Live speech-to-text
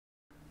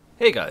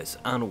Hey guys,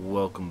 and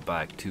welcome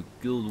back to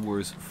Guild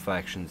Wars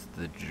Factions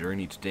The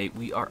Journey. Today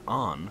we are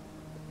on,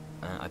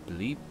 I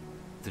believe,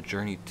 the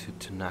journey to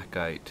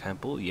Tahnnakai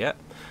Temple. Yeah.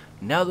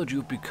 Now that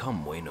you've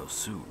become Wayno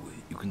Su,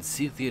 you can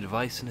seek the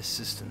advice and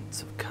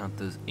assistance of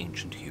Cantha's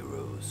ancient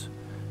heroes.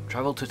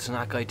 Travel to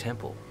Tahnnakai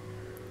Temple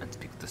and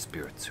speak with the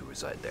spirits who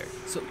reside there.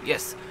 So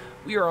yes,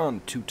 we are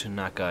on to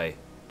Tahnnakai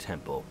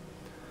Temple.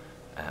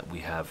 We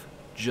have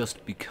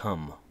just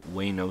become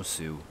Wayno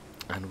Su,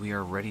 and we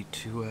are ready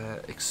to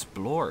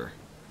explore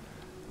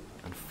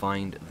and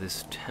find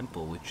this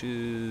temple, which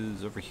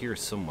is over here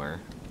somewhere.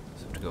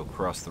 So we have to go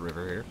across the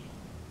river here.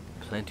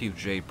 Plenty of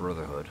J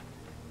Brotherhood,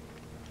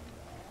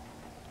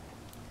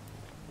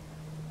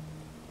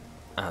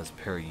 as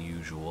per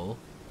usual.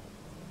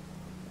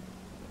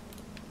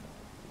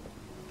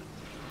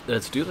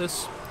 Let's do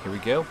this. Here we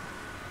go.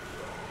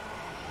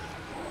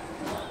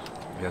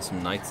 We have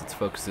some knights. Let's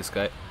focus this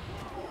guy.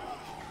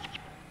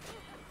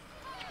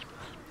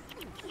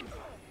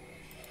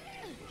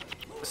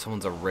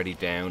 Someone's already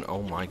down.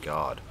 Oh my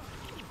god.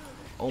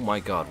 Oh my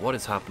god, what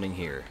is happening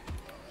here?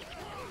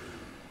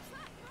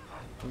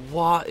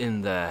 What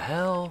in the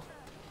hell?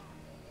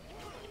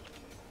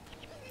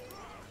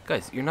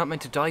 Guys, you're not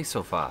meant to die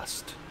so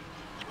fast.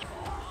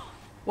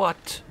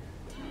 What?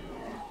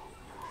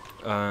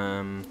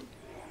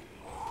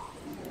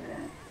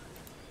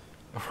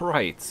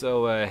 Right,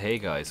 so hey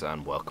guys,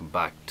 and welcome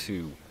back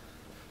to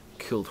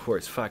Guild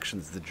Wars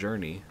Factions The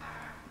Journey.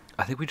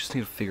 I think we just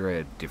need to figure out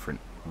a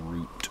different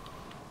route.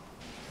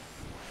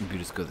 Maybe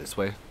just go this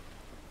way,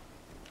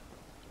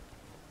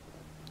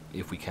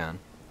 if we can.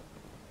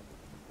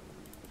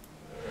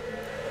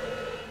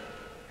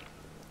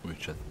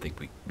 Which I think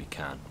we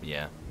can,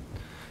 yeah.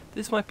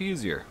 This might be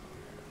easier.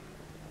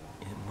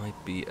 It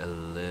might be a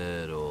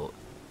little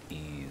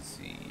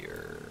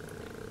easier.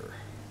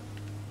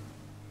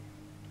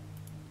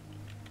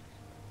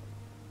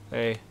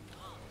 Hey.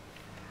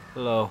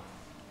 Hello.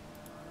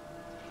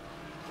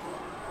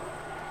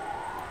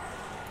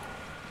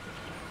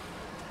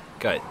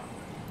 Guys.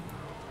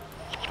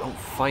 Don't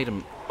fight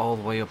him all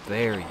the way up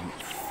there, you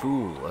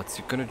fool.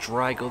 You're gonna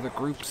drag other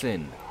groups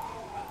in.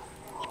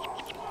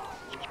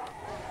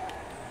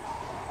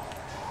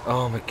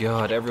 Oh my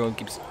god, everyone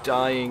keeps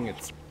dying.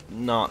 It's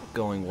not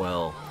going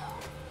well.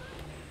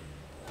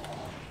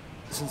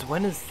 Since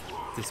when has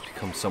this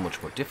become so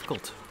much more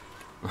difficult?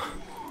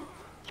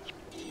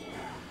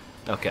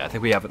 Okay, I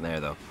think we have it there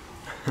though.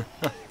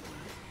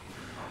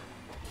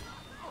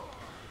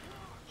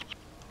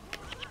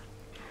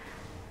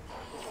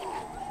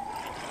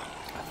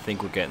 I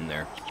think we're getting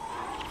there.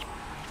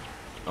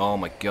 Oh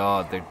my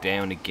god, they're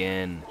down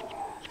again.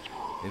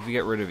 If we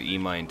get rid of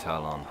Imai and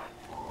Talon.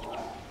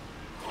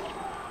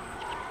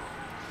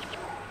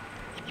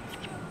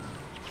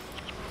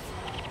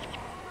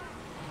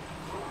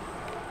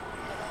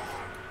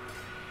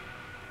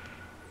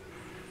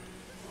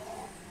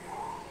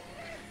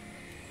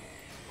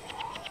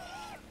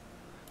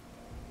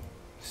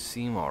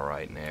 Seem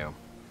alright now.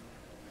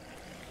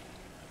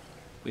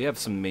 We have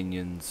some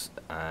minions.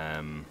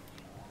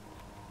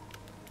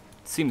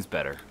 Seems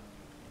better.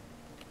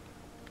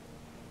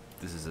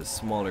 This is a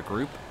smaller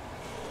group.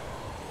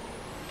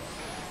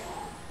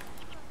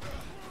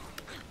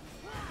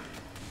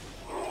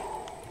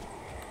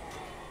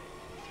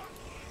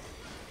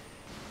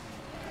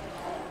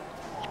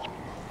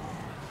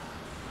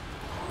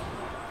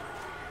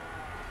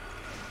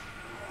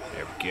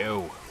 There we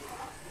go.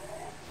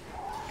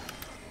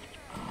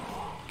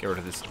 Get rid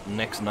of this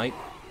next knight.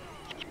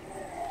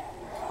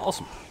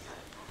 Awesome.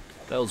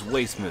 That was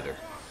way smoother.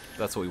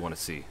 That's what we want to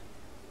see.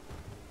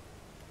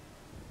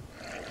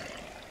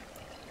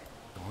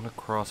 I want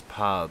to cross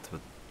paths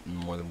with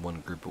more than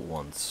one group at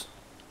once.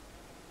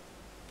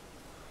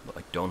 But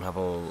I don't have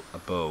a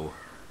bow.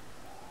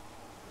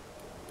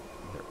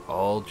 They're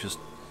all just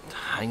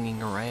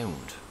hanging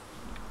around.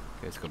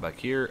 Okay, let's go back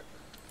here.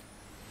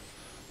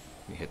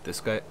 We hit this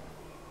guy.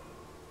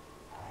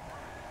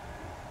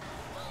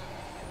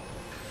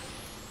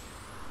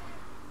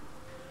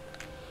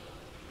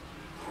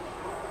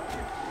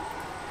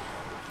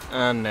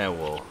 And now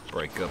we'll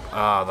break up.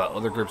 Ah, that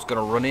other group's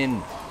gonna run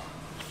in.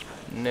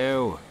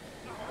 No.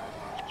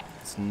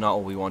 It's not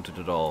what we wanted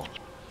at all.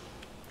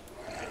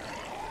 I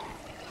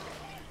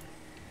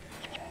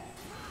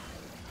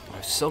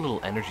have so little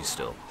energy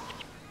still.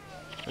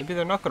 Maybe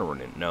they're not gonna run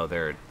in. No,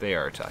 they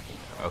are attacking.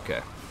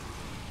 Okay.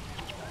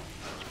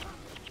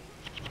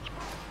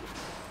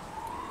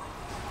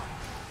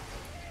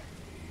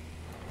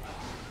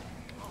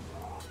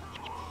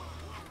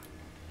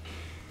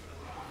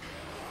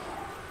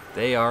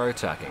 They are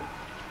attacking.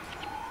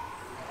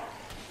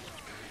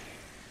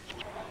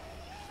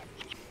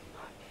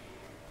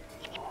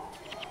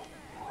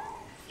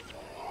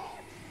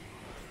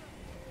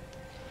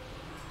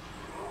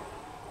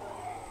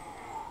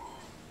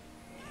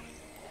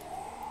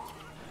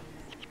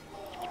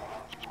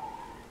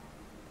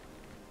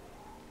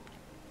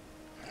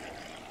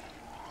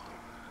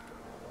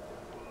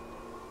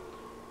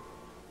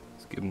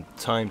 Let's give them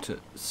time to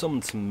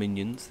summon some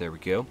minions. There we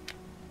go.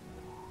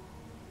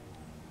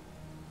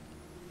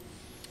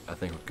 I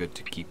think we're good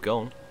to keep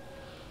going.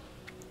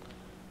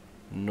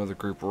 Another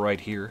group right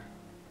here.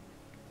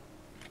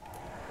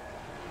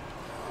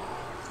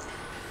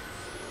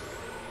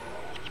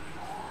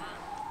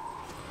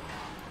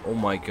 Oh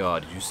my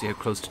god, did you see how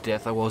close to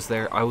death I was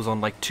there? I was on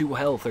like 2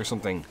 health or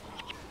something.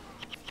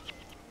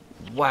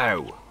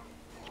 Wow.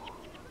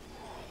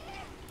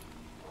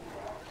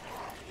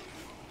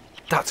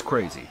 That's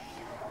crazy.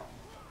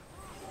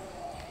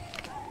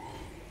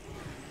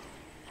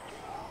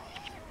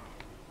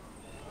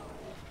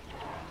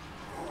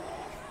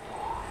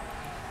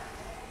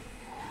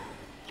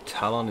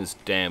 Talon is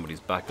down, but he's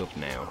back up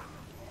now.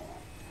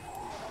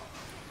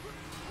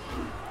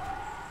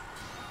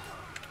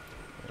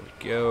 There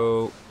we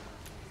go.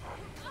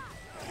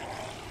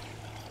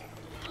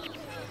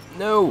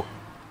 No!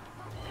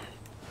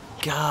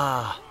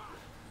 Gah!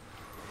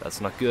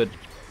 That's not good.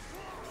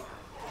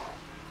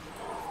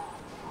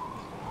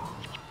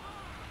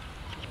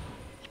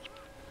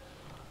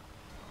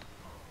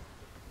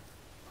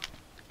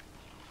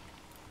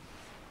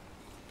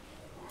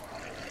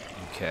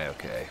 Okay,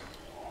 okay.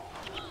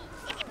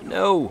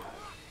 No!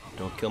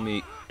 Don't kill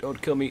me.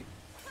 Don't kill me.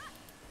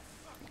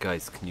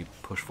 Guys, can you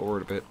push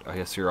forward a bit? I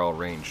guess you're all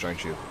ranged,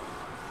 aren't you?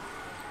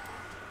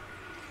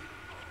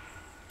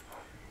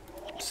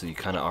 So you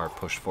kind of are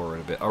pushed forward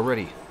a bit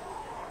already.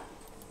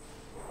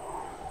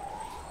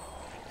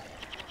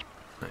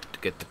 Right, to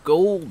get the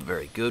gold.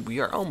 Very good. We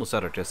are almost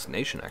at our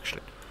destination,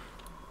 actually.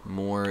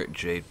 More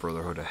Jade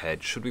Brotherhood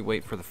ahead. Should we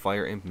wait for the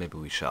Fire Imp? Maybe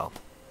we shall.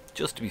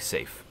 Just to be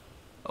safe.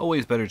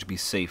 Always better to be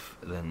safe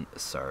than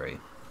sorry.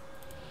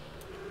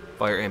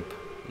 Fire Imp.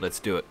 Let's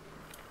do it.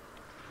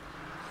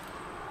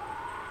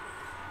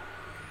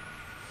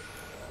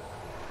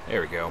 There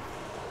we go.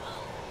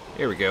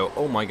 Here we go.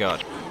 Oh my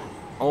god.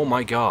 Oh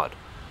my god.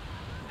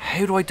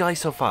 How do I die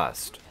so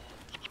fast?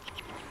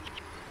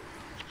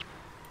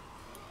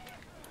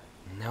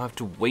 Now I have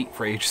to wait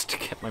for ages to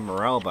get my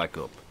morale back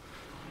up.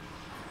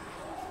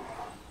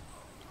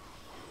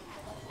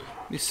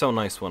 It'd be so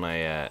nice when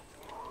I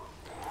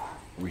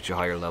reach a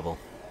higher level.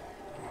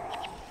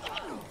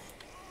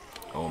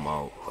 Oh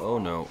no. Oh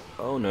no.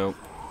 Oh no.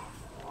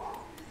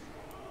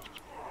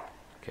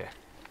 Okay.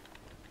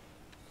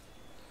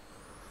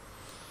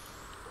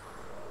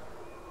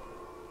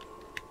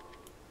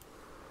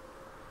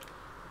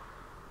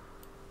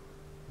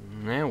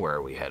 Now where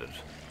are we headed?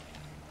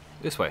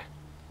 This way.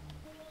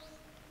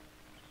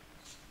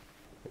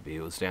 Maybe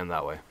it was down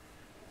that way.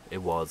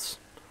 It was.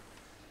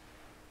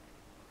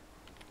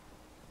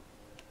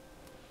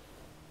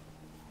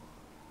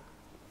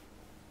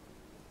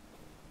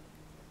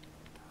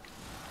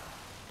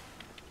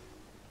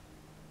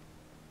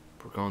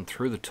 We're going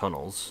through the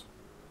tunnels.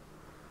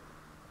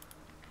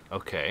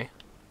 Okay.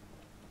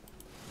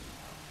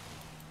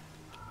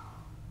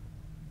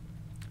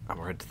 And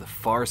we're headed to the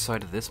far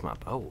side of this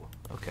map. Oh,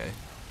 okay.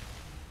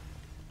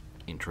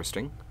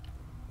 Interesting.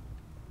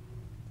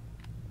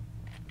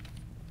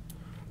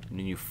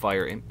 New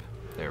Fire Imp.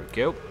 There we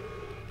go.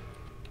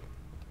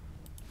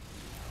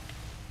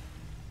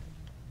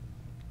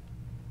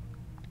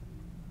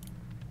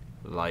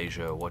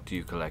 Elijah, what do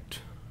you collect?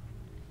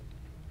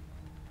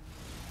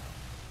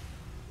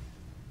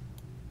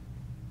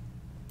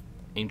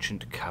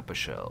 Ancient Kappa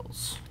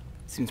shells.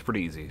 Seems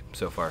pretty easy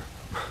so far.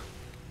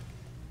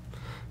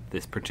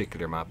 This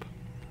particular map.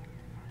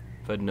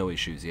 I've had no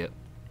issues yet.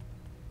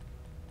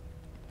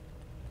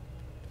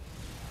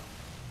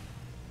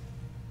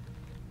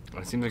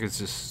 It seems like it's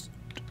just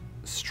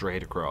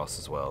straight across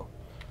as well.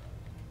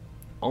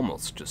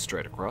 Almost just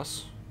straight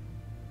across.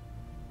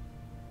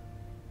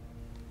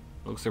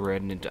 Looks like we're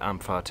heading into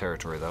Ampha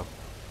territory though.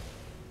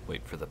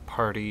 Wait for the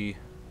party.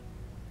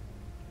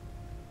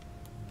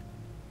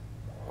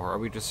 Or are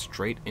we just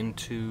straight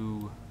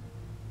into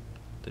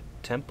the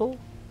temple?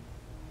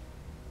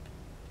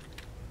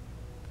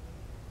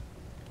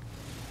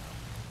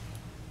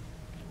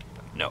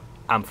 No,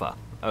 Ampha.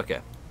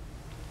 Okay.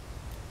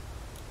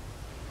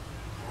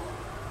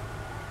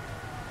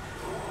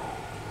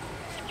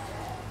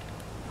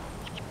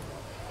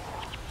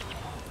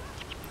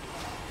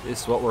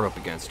 This is what we're up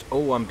against.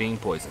 Oh, I'm being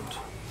poisoned.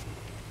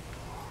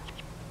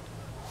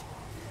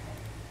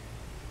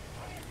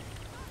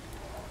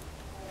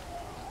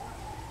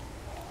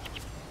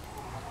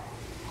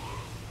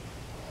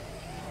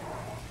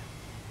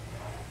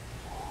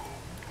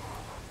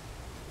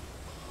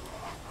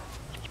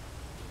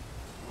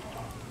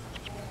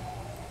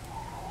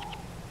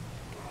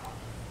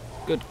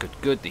 Good, good,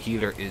 good. The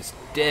healer is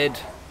dead.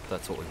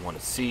 That's what we want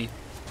to see.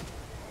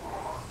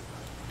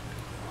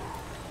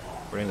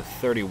 We're in the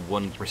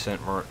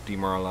 31%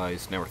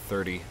 demoralized. Now we're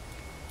 30.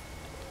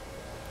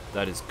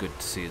 That is good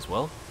to see as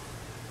well.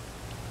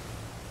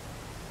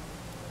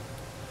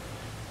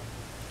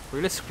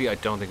 Realistically, I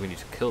don't think we need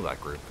to kill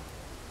that group.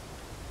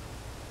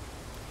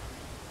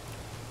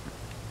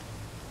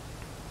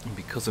 And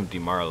because I'm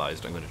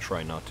demoralized, I'm going to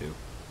try not to.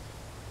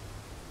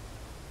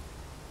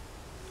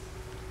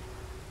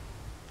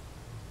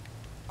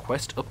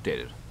 Quest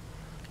updated.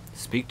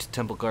 Speak to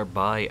Temple Guard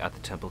by at the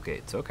temple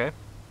gates. Okay.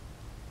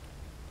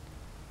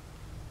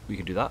 We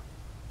can do that.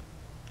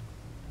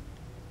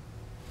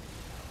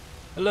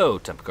 Hello,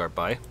 Temple Guard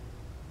Bai.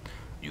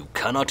 You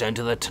cannot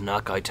enter the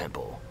Tahnnakai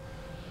Temple.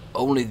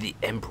 Only the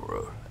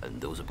Emperor and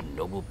those of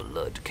noble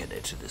blood can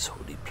enter this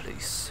holy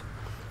place.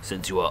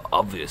 Since you are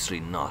obviously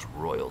not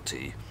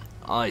royalty,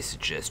 I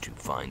suggest you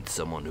find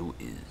someone who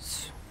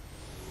is.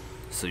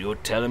 So you're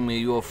telling me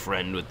you're a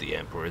friend with the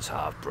Emperor's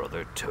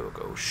half-brother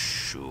Togo?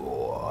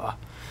 Sure.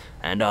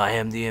 And I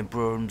am the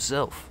Emperor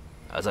himself.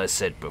 As I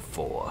said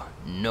before,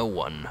 no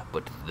one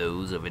but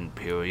those of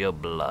Imperial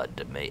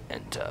blood may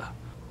enter.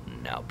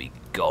 Now be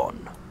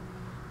gone.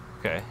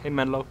 Okay, hey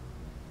Menlo,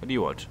 what do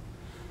you want?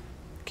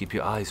 Keep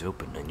your eyes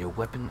open and your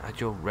weapon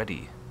at your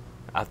ready.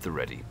 At the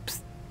ready.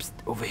 Psst, psst,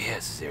 over here,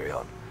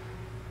 Caesarion.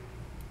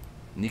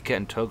 Nika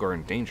and Togo are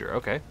in danger,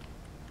 okay.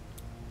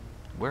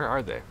 Where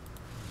are they?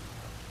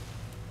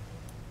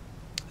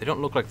 They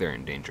don't look like they're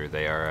in danger.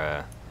 They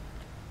are,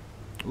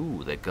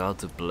 ooh, the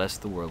gods have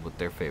blessed the world with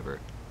their favor.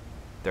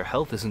 Their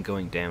health isn't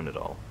going down at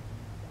all.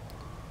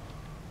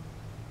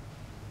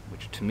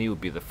 Which to me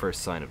would be the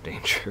first sign of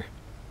danger.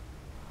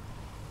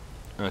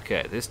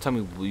 Okay, this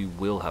time we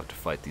will have to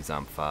fight these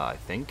Ampha, I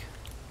think.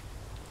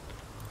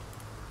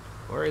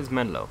 Where is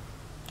Menlo?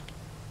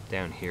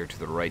 Down here to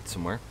the right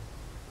somewhere.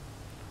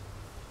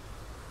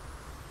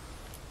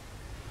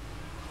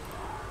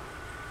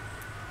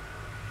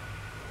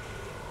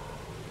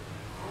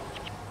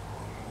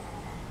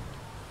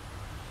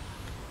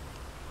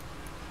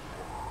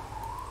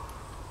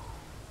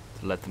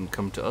 Let them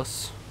come to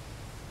us.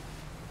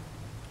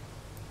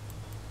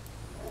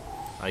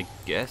 I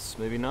guess,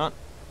 maybe not.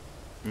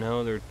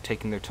 No, they're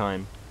taking their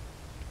time.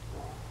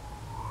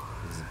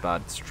 This is a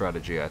bad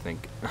strategy, I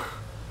think.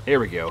 Here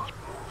we go.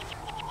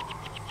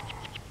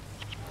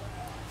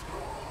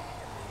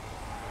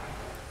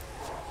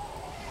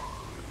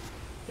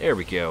 There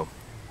we go.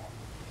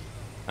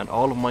 And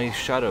all of my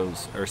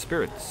shadows, or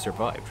spirits,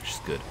 survived, which is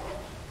good.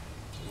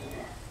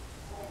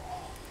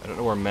 I don't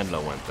know where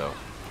Menlo went, though.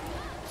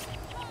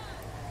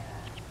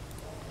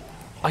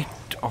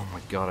 Oh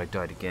my god, I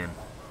died again.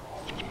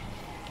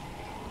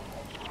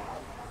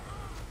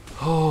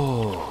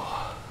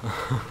 Oh.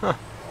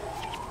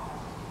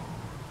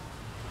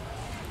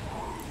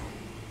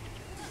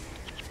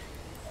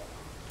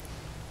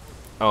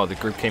 Oh, the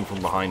group came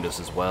from behind us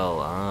as well.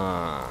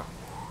 Ah.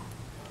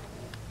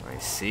 I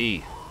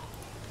see.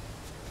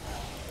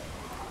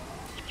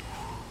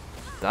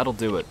 That'll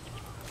do it.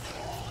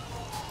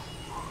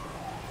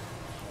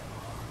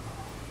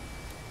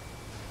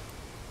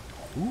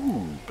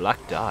 Ooh,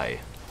 black dye.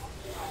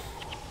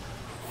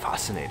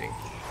 Fascinating.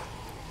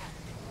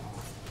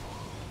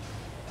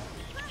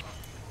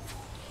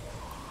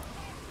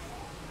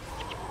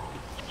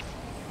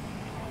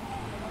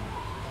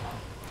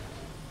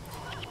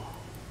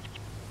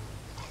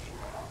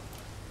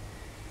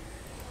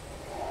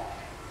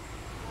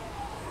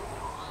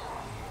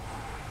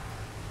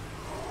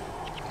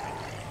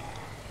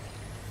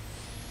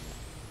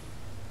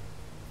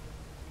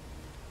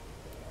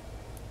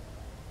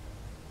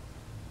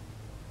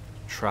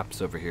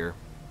 Traps over here.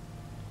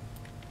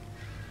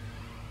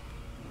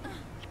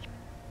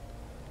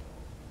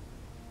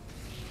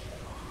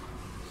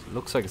 It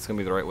looks like it's gonna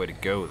be the right way to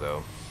go,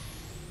 though.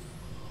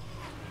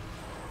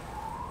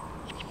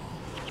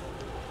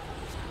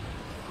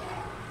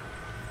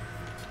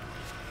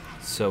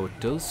 So it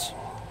does.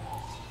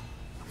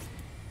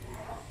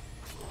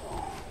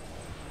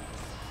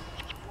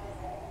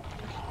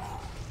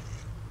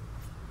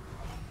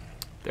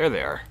 There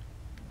they are.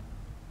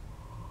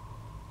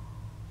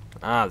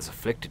 Ah, there's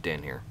afflicted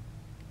down here.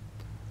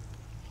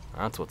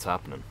 That's what's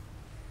happening.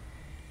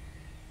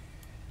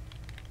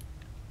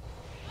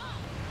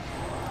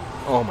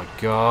 Oh my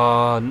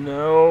god,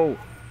 no!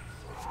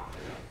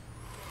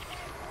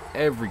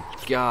 Every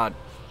god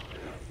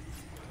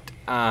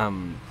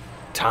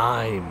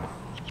time.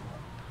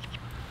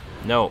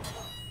 No.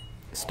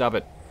 Stop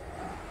it.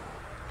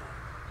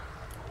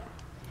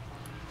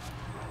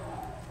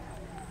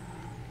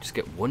 Just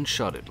get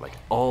one-shotted, like,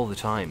 all the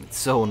time. It's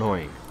so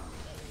annoying.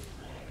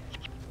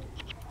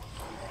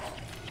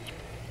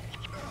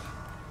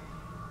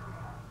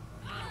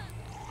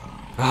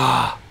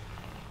 Ah!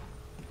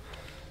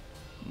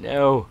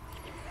 No!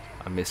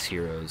 I miss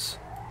heroes.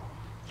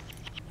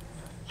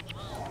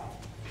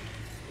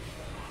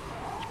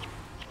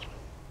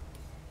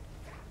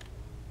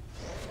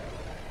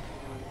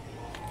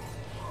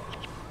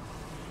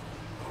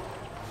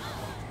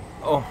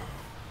 Oh!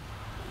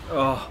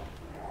 Oh!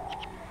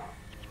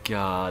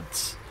 God.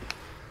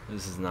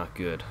 This is not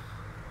good.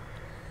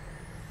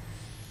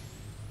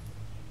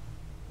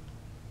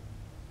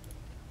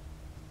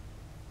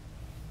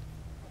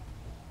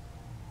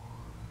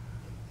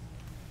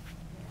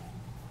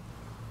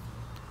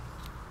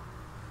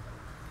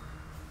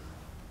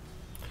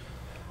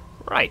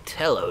 Right,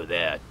 hello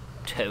there,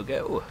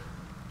 Togo.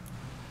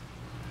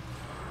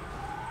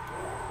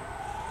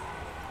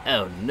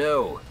 Oh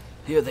no,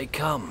 here they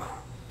come.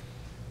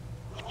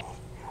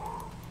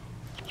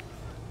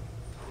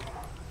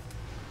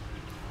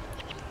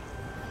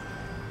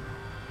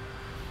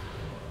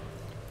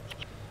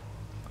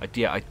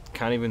 Yeah, I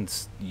can't even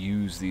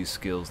use these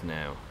skills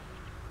now.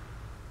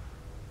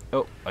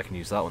 Oh, I can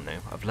use that one now.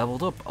 I've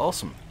leveled up.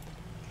 Awesome.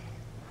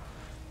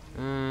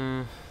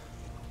 More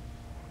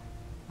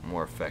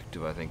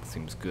effective, I think,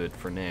 seems good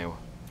for now.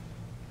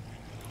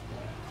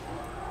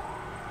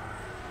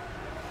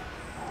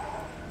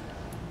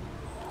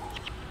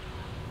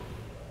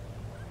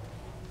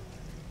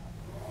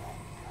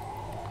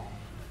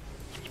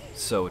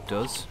 So it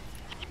does.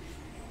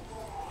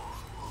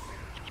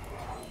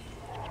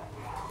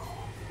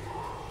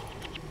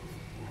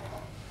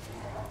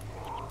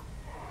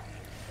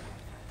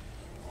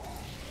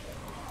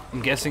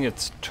 I'm guessing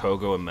it's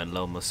Togo and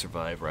Menlo must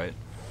survive, right?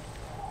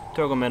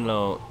 Togo and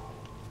Menlo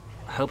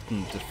helped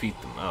them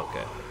defeat them.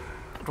 Okay.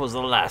 It was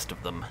the last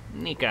of them.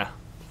 Nika,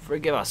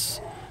 forgive us,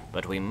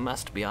 but we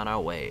must be on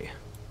our way.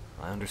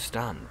 I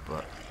understand,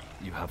 but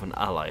you have an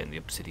ally in the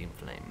Obsidian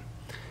Flame.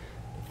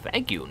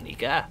 Thank you,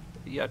 Nika.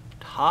 Your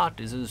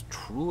heart is as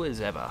true as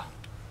ever.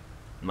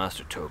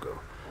 Master Togo,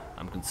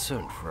 I'm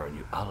concerned for our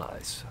new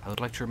allies. I would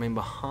like to remain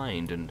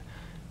behind and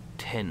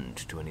tend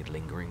to any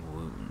lingering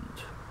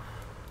wounds.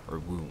 Or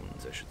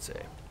wounds, I should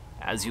say.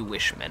 As you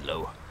wish,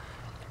 Menlo.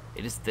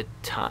 It is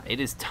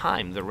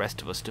time the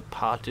rest of us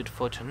departed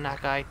for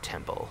Tahnnakai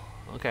Temple.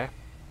 Okay,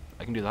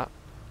 I can do that.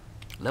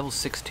 Level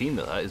 16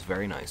 though, that is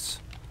very nice.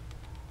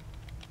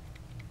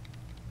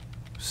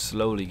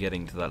 Slowly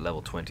getting to that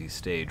level 20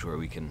 stage where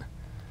we can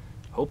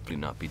hopefully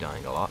not be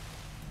dying a lot.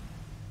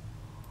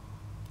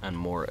 And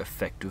more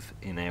effective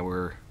in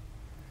our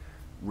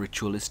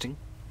ritualisting.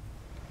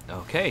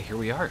 Okay, here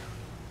we are.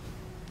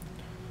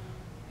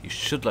 You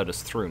should let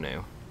us through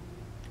now.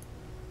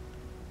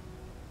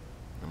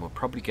 And we'll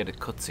probably get a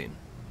cutscene.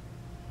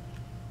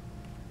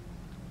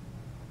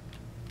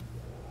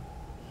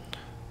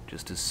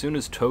 Just as soon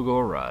as Togo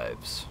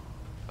arrives.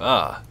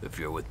 Ah, if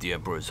you're with the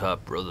Emperor's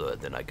half-brother,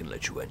 then I can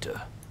let you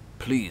enter.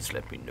 Please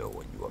let me know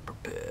when you are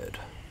prepared.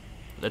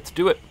 Let's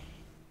do it.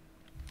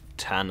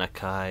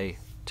 Tahnnakai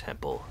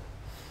Temple.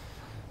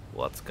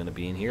 What's gonna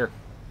be in here?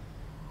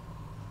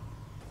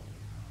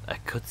 A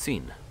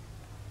cutscene.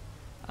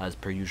 As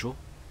per usual.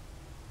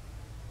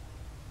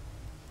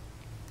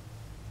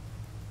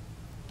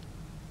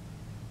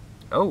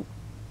 Oh.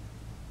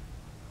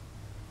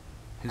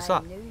 Who's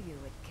that? I knew you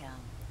would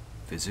come.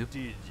 Vizu?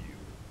 Did you?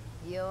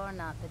 You're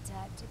not the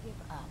type to give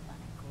up on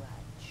a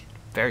grudge.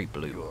 Very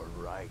blue. You're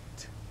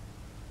right.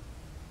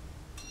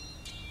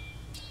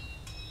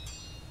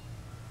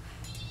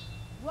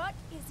 What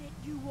is it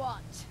you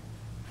want?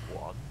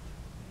 Want?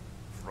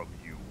 From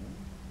you?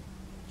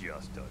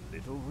 Just a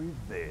little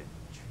revenge.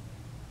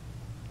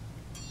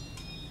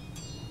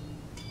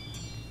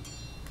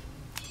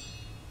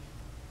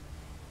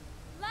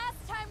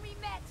 Last time we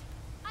met,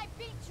 I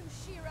beat you,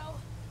 Shiro.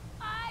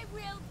 I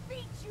will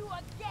beat you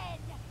again.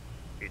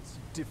 It's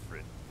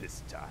different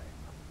this time.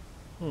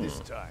 This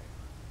time,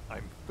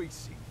 I'm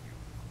facing you.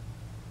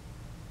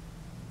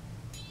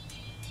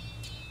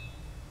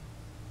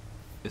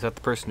 Is that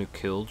the person who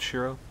killed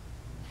Shiro?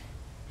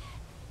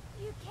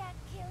 You can't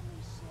kill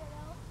me,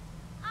 Shiro.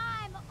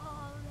 I'm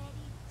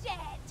already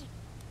dead.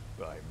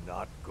 I'm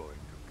not going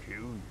to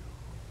kill you.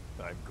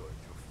 I'm going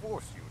to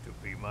force you to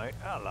be my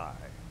ally.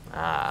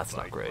 Ah, that's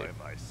not Fight great.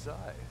 by my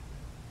side.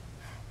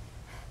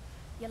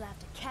 You'll have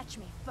to catch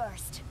me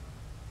first.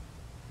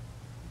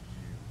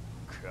 You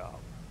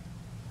coward.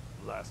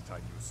 Last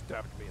time you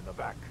stabbed me in the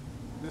back.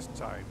 This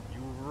time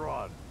you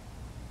run.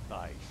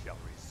 I shall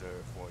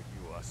reserve for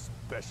you a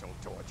special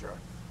torture.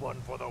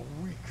 One for the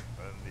weak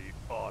and the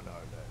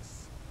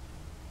honorless.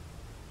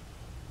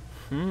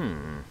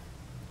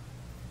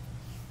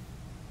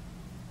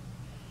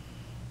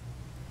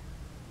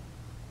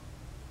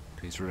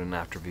 He's running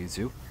after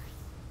Vizu.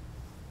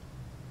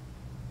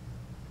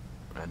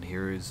 And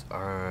here is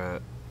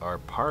our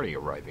party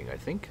arriving, I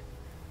think.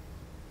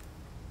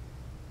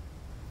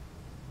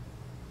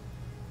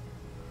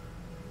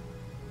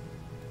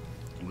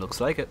 Looks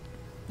like it.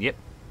 Yep.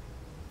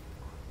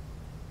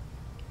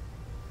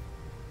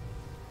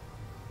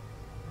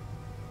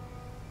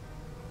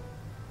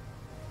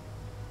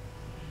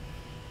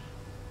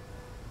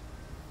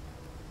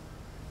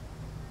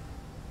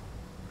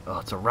 Oh,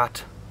 it's a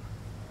rat.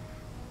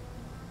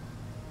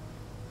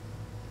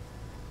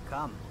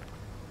 Come.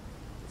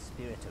 The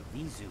spirit of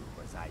Vizu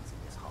resides in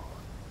this hall.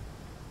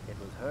 It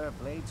was her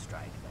blade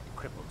strike that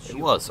crippled It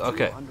Shiro was,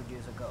 okay. 200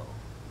 years ago,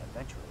 and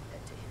eventually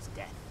led to his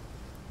death.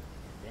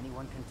 If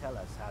anyone can tell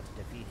us how to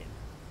defeat him,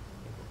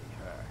 it will be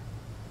her.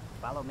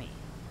 Follow me.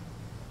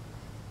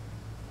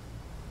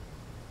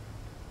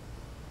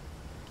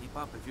 Keep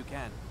up if you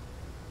can.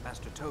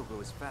 Master Togo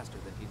is faster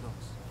than he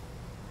looks.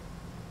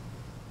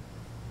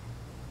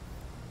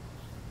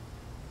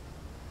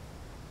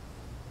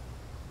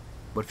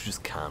 What if you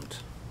just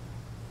can't?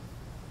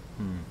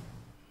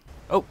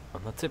 Oh,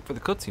 and that's it for the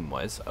cutscene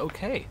wise.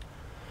 Okay.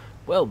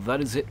 Well, that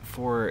is it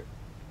for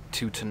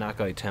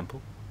Tahnnakai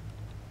Temple.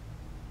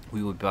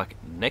 We will be back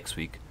next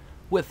week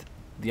with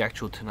the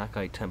actual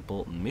Tahnnakai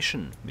Temple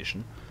mission.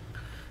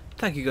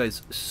 Thank you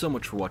guys so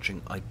much for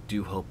watching. I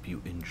do hope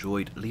you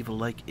enjoyed. Leave a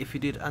like if you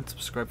did and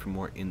subscribe for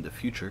more in the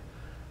future.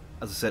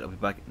 As I said, I'll be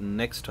back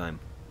next time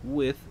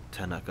with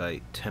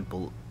Tahnnakai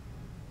Temple,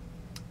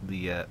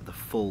 the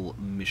full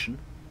mission.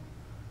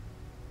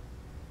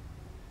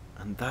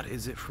 And that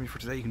is it for me for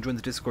today. You can join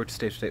the Discord to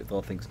stay up to date with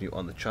all things new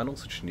on the channel,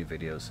 such as new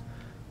videos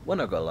when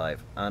I go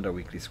live, and our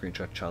weekly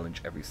screenshot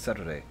challenge every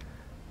Saturday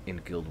in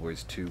Guild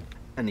Wars 2.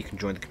 And you can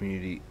join the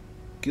community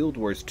Guild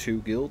Wars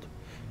 2 Guild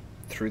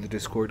through the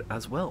Discord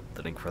as well.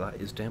 The link for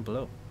that is down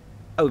below.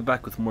 I'll be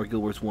back with more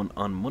Guild Wars 1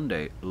 on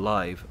Monday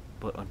live,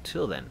 but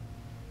until then,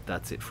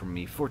 that's it from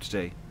me for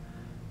today.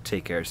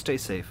 Take care, stay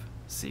safe,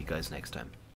 see you guys next time.